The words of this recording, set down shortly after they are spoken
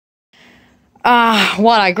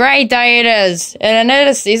What a great day it is! And it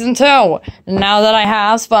is season 2. Now that I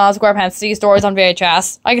have SpongeBob SquarePants C stories on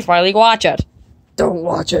VHS, I can finally watch it. Don't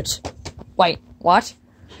watch it. Wait, what?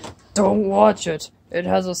 Don't watch it. It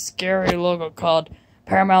has a scary logo called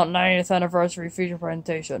Paramount 90th Anniversary Feature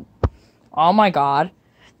Presentation. Oh my god.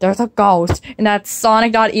 There's a ghost in that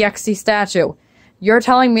Sonic.exe statue. You're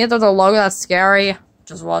telling me there's a logo that's scary?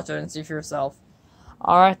 Just watch it and see for yourself.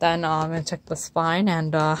 Alright then, I'm gonna check the spine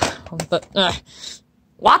and,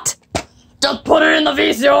 what? Just put it in the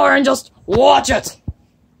VCR and just watch it!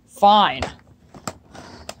 Fine.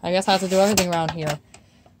 I guess I have to do everything around here.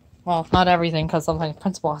 Well, not everything, because sometimes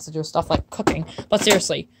Principal has to do stuff like cooking. But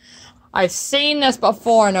seriously, I've seen this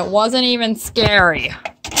before and it wasn't even scary.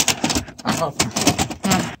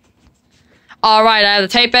 Alright, I have the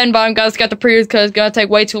tape in, but I'm gonna get the previews because it's gonna take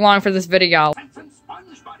way too long for this video.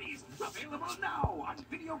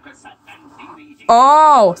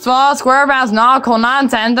 Oh, small SquarePants nautical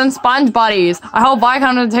nonsense and Sponge Buddies. I hope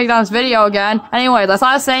Viacom doesn't take down this video again. Anyways, I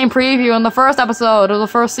saw the same preview in the first episode of the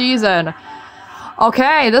first season.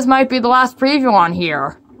 Okay, this might be the last preview on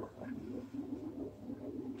here.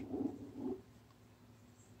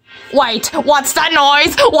 Wait, what's that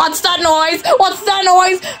noise? What's that noise? What's that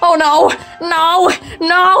noise? Oh no, no,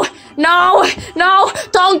 no, no, no,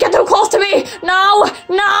 don't get too close to me. No,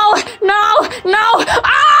 no, no, no,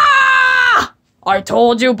 ah! I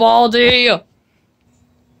told you, Baldi!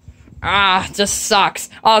 This sucks.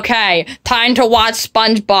 Okay, time to watch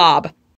SpongeBob.